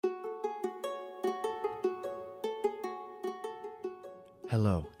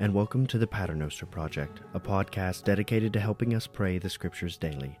Hello, and welcome to the Paternoster Project, a podcast dedicated to helping us pray the Scriptures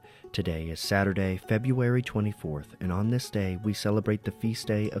daily. Today is Saturday, February 24th, and on this day we celebrate the feast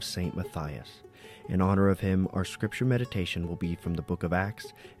day of Saint Matthias. In honor of him, our Scripture meditation will be from the book of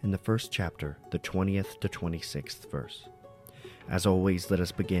Acts in the first chapter, the 20th to 26th verse. As always, let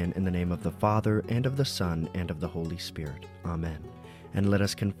us begin in the name of the Father, and of the Son, and of the Holy Spirit. Amen. And let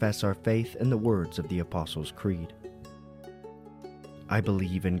us confess our faith in the words of the Apostles' Creed. I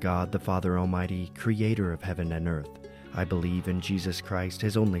believe in God the Father Almighty, creator of heaven and earth. I believe in Jesus Christ,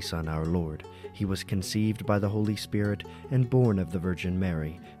 his only Son, our Lord. He was conceived by the Holy Spirit and born of the Virgin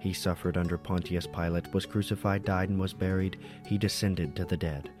Mary. He suffered under Pontius Pilate, was crucified, died, and was buried. He descended to the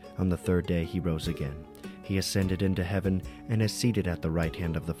dead. On the third day he rose again. He ascended into heaven and is seated at the right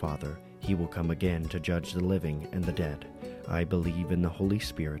hand of the Father. He will come again to judge the living and the dead. I believe in the Holy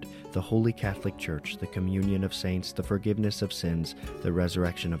Spirit, the Holy Catholic Church, the communion of saints, the forgiveness of sins, the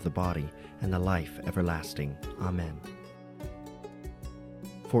resurrection of the body, and the life everlasting. Amen.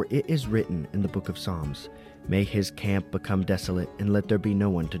 For it is written in the book of Psalms, "May his camp become desolate, and let there be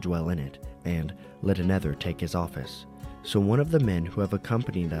no one to dwell in it, and let another take his office." So one of the men who have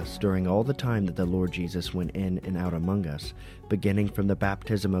accompanied us during all the time that the Lord Jesus went in and out among us, beginning from the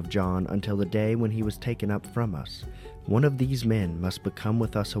baptism of John until the day when he was taken up from us, one of these men must become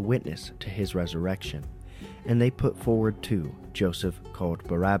with us a witness to his resurrection. And they put forward two, Joseph called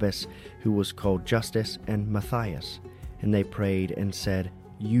Barabbas, who was called Justus, and Matthias. And they prayed and said,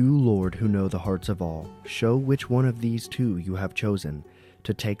 "You, Lord, who know the hearts of all, show which one of these two you have chosen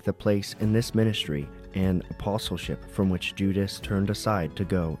to take the place in this ministry and apostleship from which Judas turned aside to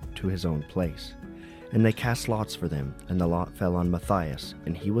go to his own place." And they cast lots for them, and the lot fell on Matthias,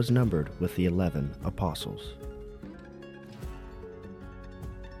 and he was numbered with the 11 apostles.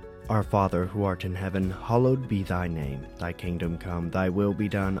 Our Father, who art in heaven, hallowed be thy name. Thy kingdom come, thy will be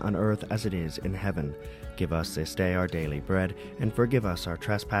done on earth as it is in heaven. Give us this day our daily bread, and forgive us our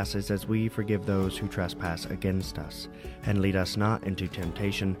trespasses as we forgive those who trespass against us. And lead us not into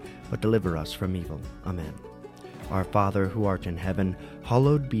temptation, but deliver us from evil. Amen. Our Father, who art in heaven,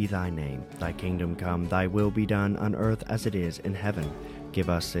 hallowed be thy name. Thy kingdom come, thy will be done on earth as it is in heaven. Give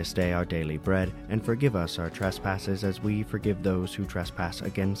us this day our daily bread, and forgive us our trespasses as we forgive those who trespass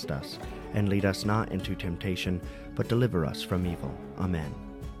against us. And lead us not into temptation, but deliver us from evil. Amen.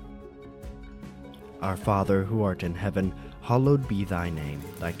 Our Father, who art in heaven, hallowed be thy name.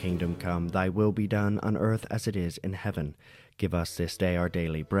 Thy kingdom come, thy will be done on earth as it is in heaven. Give us this day our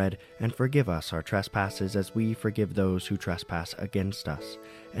daily bread, and forgive us our trespasses as we forgive those who trespass against us.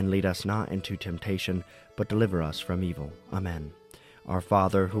 And lead us not into temptation, but deliver us from evil. Amen. Our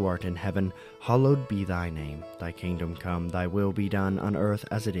Father, who art in heaven, hallowed be thy name. Thy kingdom come, thy will be done on earth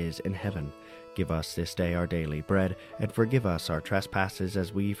as it is in heaven. Give us this day our daily bread, and forgive us our trespasses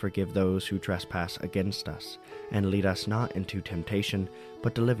as we forgive those who trespass against us. And lead us not into temptation,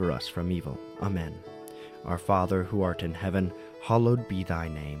 but deliver us from evil. Amen. Our Father, who art in heaven, hallowed be thy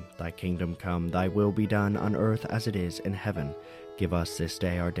name. Thy kingdom come, thy will be done on earth as it is in heaven. Give us this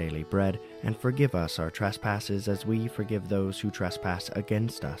day our daily bread, and forgive us our trespasses as we forgive those who trespass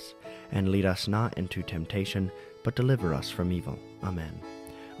against us. And lead us not into temptation, but deliver us from evil. Amen.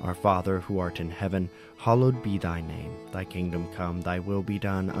 Our Father, who art in heaven, hallowed be thy name. Thy kingdom come, thy will be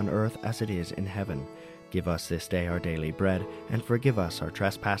done on earth as it is in heaven. Give us this day our daily bread, and forgive us our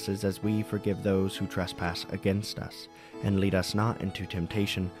trespasses as we forgive those who trespass against us. And lead us not into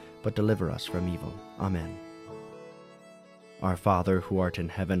temptation, but deliver us from evil. Amen. Our Father, who art in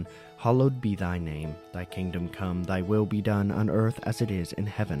heaven, hallowed be thy name. Thy kingdom come, thy will be done on earth as it is in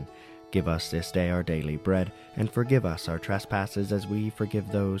heaven. Give us this day our daily bread, and forgive us our trespasses as we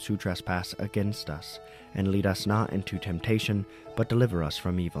forgive those who trespass against us. And lead us not into temptation, but deliver us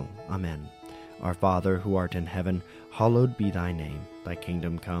from evil. Amen. Our Father, who art in heaven, hallowed be thy name. Thy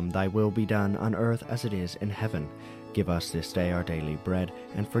kingdom come, thy will be done on earth as it is in heaven. Give us this day our daily bread,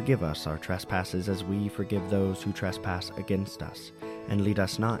 and forgive us our trespasses as we forgive those who trespass against us. And lead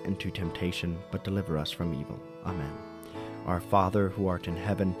us not into temptation, but deliver us from evil. Amen. Our Father, who art in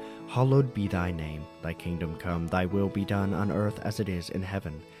heaven, hallowed be thy name. Thy kingdom come, thy will be done on earth as it is in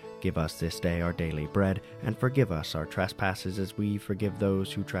heaven. Give us this day our daily bread, and forgive us our trespasses as we forgive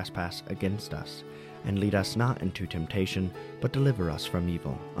those who trespass against us. And lead us not into temptation, but deliver us from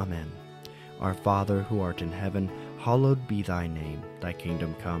evil. Amen. Our Father, who art in heaven, hallowed be thy name. Thy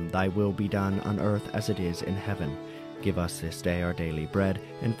kingdom come, thy will be done on earth as it is in heaven. Give us this day our daily bread,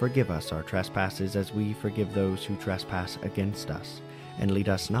 and forgive us our trespasses as we forgive those who trespass against us. And lead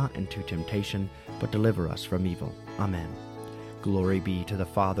us not into temptation, but deliver us from evil. Amen. Glory be to the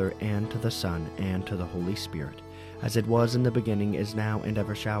Father, and to the Son, and to the Holy Spirit, as it was in the beginning, is now, and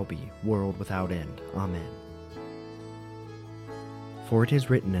ever shall be, world without end. Amen. For it is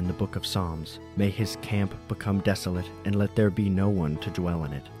written in the book of Psalms, May his camp become desolate, and let there be no one to dwell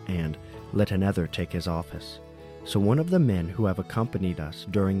in it, and let another take his office. So one of the men who have accompanied us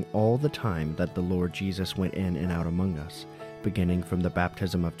during all the time that the Lord Jesus went in and out among us, beginning from the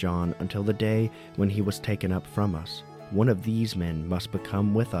baptism of John until the day when he was taken up from us, one of these men must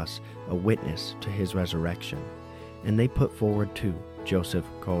become with us a witness to his resurrection. And they put forward two, Joseph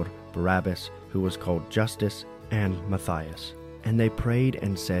called Barabbas, who was called Justus, and Matthias. And they prayed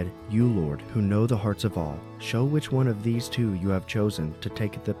and said, You, Lord, who know the hearts of all, show which one of these two you have chosen to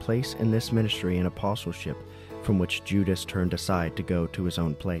take the place in this ministry and apostleship, from which Judas turned aside to go to his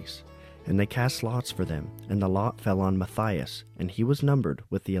own place. And they cast lots for them, and the lot fell on Matthias, and he was numbered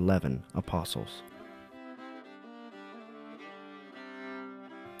with the 11 apostles.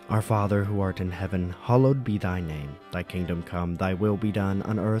 Our Father, who art in heaven, hallowed be thy name. Thy kingdom come, thy will be done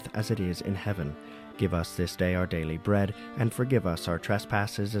on earth as it is in heaven. Give us this day our daily bread, and forgive us our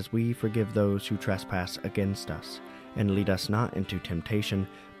trespasses as we forgive those who trespass against us. And lead us not into temptation,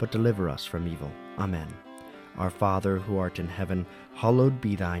 but deliver us from evil. Amen. Our Father, who art in heaven, hallowed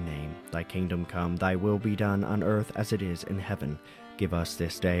be thy name. Thy kingdom come, thy will be done on earth as it is in heaven. Give us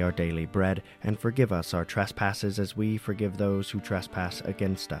this day our daily bread, and forgive us our trespasses as we forgive those who trespass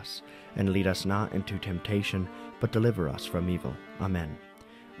against us. And lead us not into temptation, but deliver us from evil. Amen.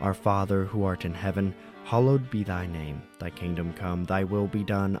 Our Father, who art in heaven, hallowed be thy name. Thy kingdom come, thy will be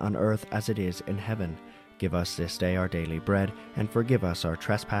done on earth as it is in heaven. Give us this day our daily bread, and forgive us our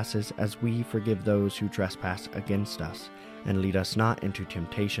trespasses as we forgive those who trespass against us. And lead us not into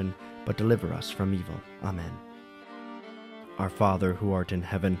temptation, but deliver us from evil. Amen. Our Father, who art in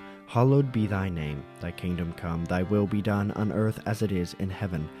heaven, hallowed be thy name. Thy kingdom come, thy will be done on earth as it is in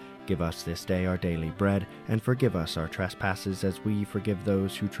heaven. Give us this day our daily bread, and forgive us our trespasses as we forgive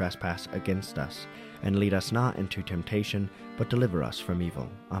those who trespass against us. And lead us not into temptation, but deliver us from evil.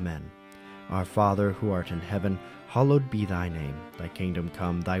 Amen. Our Father, who art in heaven, hallowed be thy name. Thy kingdom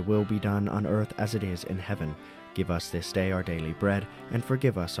come, thy will be done on earth as it is in heaven. Give us this day our daily bread, and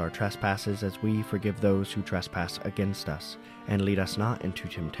forgive us our trespasses as we forgive those who trespass against us. And lead us not into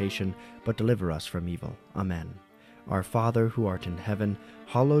temptation, but deliver us from evil. Amen. Our Father, who art in heaven,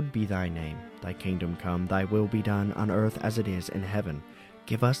 hallowed be thy name. Thy kingdom come, thy will be done on earth as it is in heaven.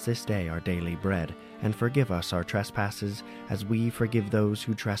 Give us this day our daily bread, and forgive us our trespasses as we forgive those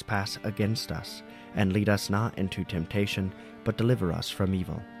who trespass against us. And lead us not into temptation, but deliver us from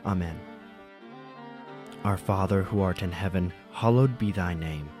evil. Amen. Our Father, who art in heaven, hallowed be thy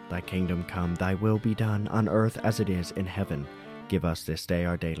name. Thy kingdom come, thy will be done on earth as it is in heaven. Give us this day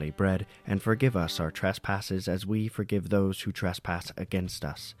our daily bread, and forgive us our trespasses as we forgive those who trespass against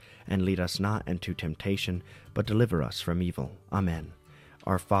us. And lead us not into temptation, but deliver us from evil. Amen.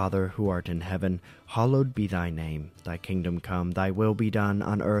 Our Father, who art in heaven, hallowed be thy name. Thy kingdom come, thy will be done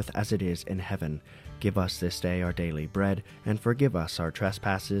on earth as it is in heaven. Give us this day our daily bread, and forgive us our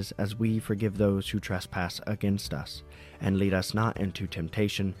trespasses as we forgive those who trespass against us. And lead us not into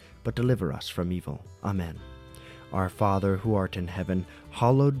temptation, but deliver us from evil. Amen. Our Father, who art in heaven,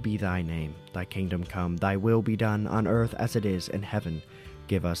 hallowed be thy name. Thy kingdom come, thy will be done on earth as it is in heaven.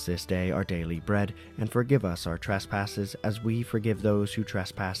 Give us this day our daily bread, and forgive us our trespasses as we forgive those who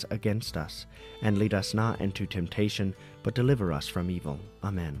trespass against us. And lead us not into temptation, but deliver us from evil.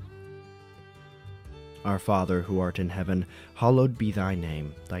 Amen. Our Father, who art in heaven, hallowed be thy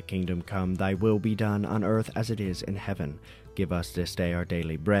name. Thy kingdom come, thy will be done on earth as it is in heaven. Give us this day our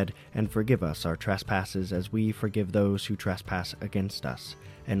daily bread, and forgive us our trespasses as we forgive those who trespass against us.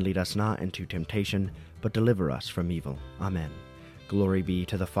 And lead us not into temptation, but deliver us from evil. Amen. Glory be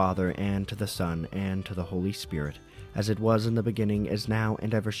to the Father, and to the Son, and to the Holy Spirit, as it was in the beginning, is now,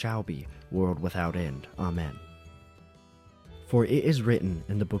 and ever shall be, world without end. Amen. For it is written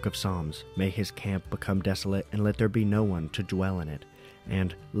in the book of Psalms, May his camp become desolate, and let there be no one to dwell in it,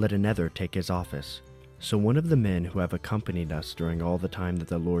 and let another take his office. So one of the men who have accompanied us during all the time that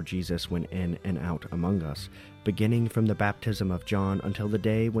the Lord Jesus went in and out among us, beginning from the baptism of John until the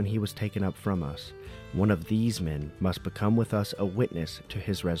day when he was taken up from us, one of these men must become with us a witness to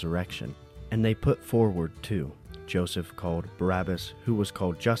his resurrection. And they put forward two, Joseph called Barabbas, who was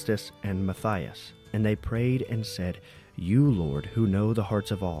called Justus, and Matthias. And they prayed and said, You, Lord, who know the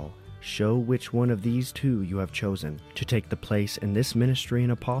hearts of all, show which one of these two you have chosen to take the place in this ministry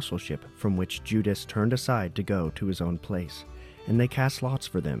and apostleship from which Judas turned aside to go to his own place. And they cast lots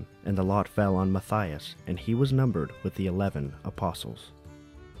for them, and the lot fell on Matthias, and he was numbered with the 11 apostles.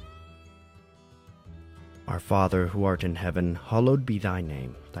 Our Father, who art in heaven, hallowed be thy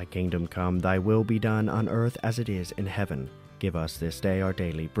name. Thy kingdom come, thy will be done on earth as it is in heaven. Give us this day our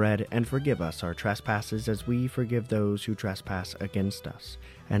daily bread, and forgive us our trespasses as we forgive those who trespass against us.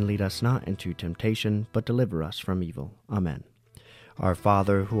 And lead us not into temptation, but deliver us from evil. Amen. Our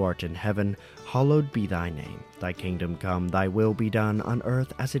Father, who art in heaven, hallowed be thy name. Thy kingdom come, thy will be done on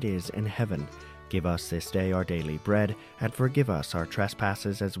earth as it is in heaven. Give us this day our daily bread, and forgive us our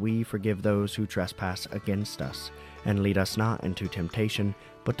trespasses as we forgive those who trespass against us. And lead us not into temptation,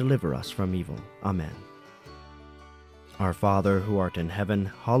 but deliver us from evil. Amen. Our Father, who art in heaven,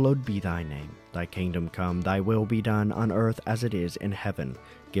 hallowed be thy name. Thy kingdom come, thy will be done on earth as it is in heaven.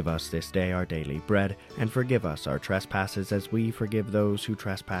 Give us this day our daily bread, and forgive us our trespasses as we forgive those who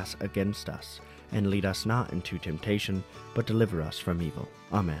trespass against us. And lead us not into temptation, but deliver us from evil.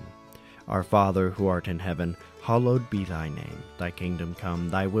 Amen. Our Father, who art in heaven, hallowed be thy name. Thy kingdom come,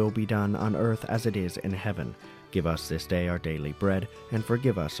 thy will be done on earth as it is in heaven. Give us this day our daily bread, and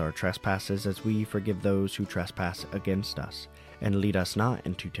forgive us our trespasses as we forgive those who trespass against us. And lead us not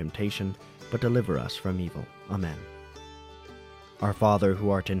into temptation, but deliver us from evil. Amen. Our Father,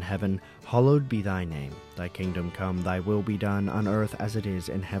 who art in heaven, hallowed be thy name. Thy kingdom come, thy will be done on earth as it is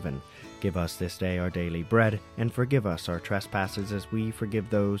in heaven. Give us this day our daily bread, and forgive us our trespasses as we forgive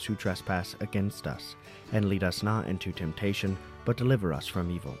those who trespass against us. And lead us not into temptation, but deliver us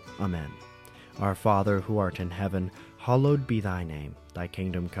from evil. Amen. Our Father, who art in heaven, hallowed be thy name. Thy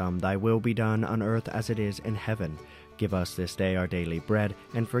kingdom come, thy will be done on earth as it is in heaven. Give us this day our daily bread,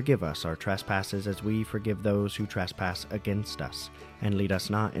 and forgive us our trespasses as we forgive those who trespass against us. And lead us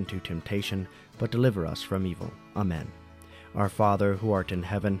not into temptation, but deliver us from evil. Amen. Our Father, who art in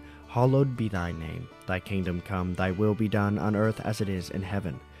heaven, hallowed be thy name. Thy kingdom come, thy will be done on earth as it is in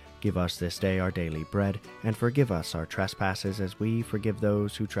heaven. Give us this day our daily bread, and forgive us our trespasses as we forgive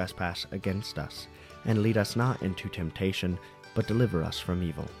those who trespass against us. And lead us not into temptation, but deliver us from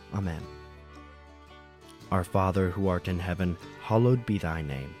evil. Amen. Our Father, who art in heaven, hallowed be thy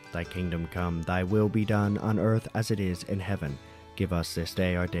name. Thy kingdom come, thy will be done on earth as it is in heaven. Give us this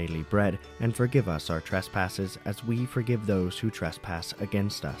day our daily bread, and forgive us our trespasses as we forgive those who trespass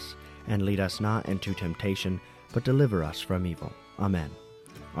against us. And lead us not into temptation, but deliver us from evil. Amen.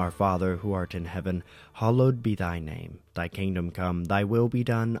 Our Father, who art in heaven, hallowed be thy name. Thy kingdom come, thy will be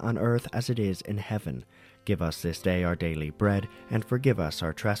done on earth as it is in heaven. Give us this day our daily bread, and forgive us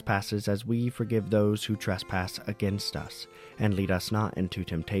our trespasses as we forgive those who trespass against us. And lead us not into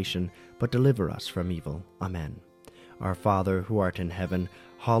temptation, but deliver us from evil. Amen. Our Father, who art in heaven,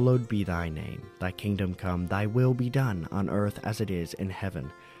 hallowed be thy name. Thy kingdom come, thy will be done on earth as it is in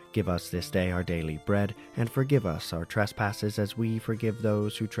heaven. Give us this day our daily bread, and forgive us our trespasses as we forgive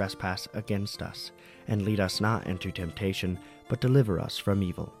those who trespass against us. And lead us not into temptation, but deliver us from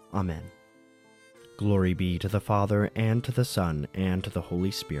evil. Amen. Glory be to the Father, and to the Son, and to the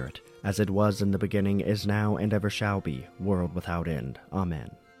Holy Spirit, as it was in the beginning, is now, and ever shall be, world without end. Amen.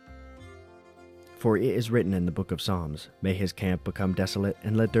 For it is written in the book of Psalms, May his camp become desolate,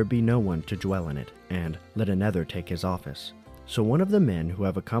 and let there be no one to dwell in it, and let another take his office. So one of the men who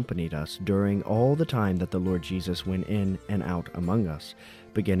have accompanied us during all the time that the Lord Jesus went in and out among us,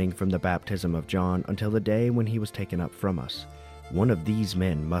 beginning from the baptism of John until the day when he was taken up from us, one of these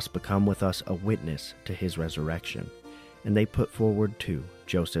men must become with us a witness to his resurrection. And they put forward two,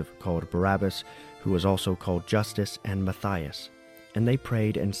 Joseph called Barabbas, who was also called Justus, and Matthias. And they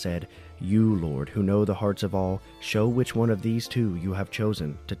prayed and said, You, Lord, who know the hearts of all, show which one of these two you have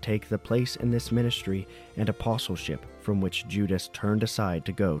chosen to take the place in this ministry and apostleship from which Judas turned aside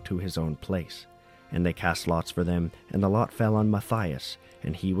to go to his own place. And they cast lots for them, and the lot fell on Matthias,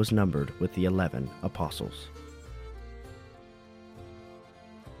 and he was numbered with the 11 apostles.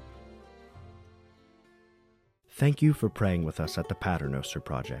 Thank you for praying with us at the Paternoster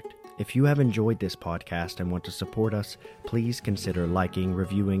Project. If you have enjoyed this podcast and want to support us, please consider liking,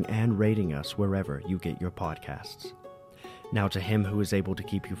 reviewing, and rating us wherever you get your podcasts. Now to him who is able to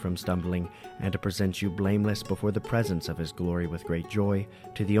keep you from stumbling, and to present you blameless before the presence of his glory with great joy,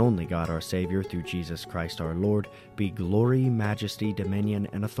 to the only God our Savior, through Jesus Christ our Lord, be glory, majesty, dominion,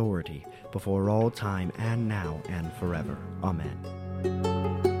 and authority, before all time and now and forever. Amen.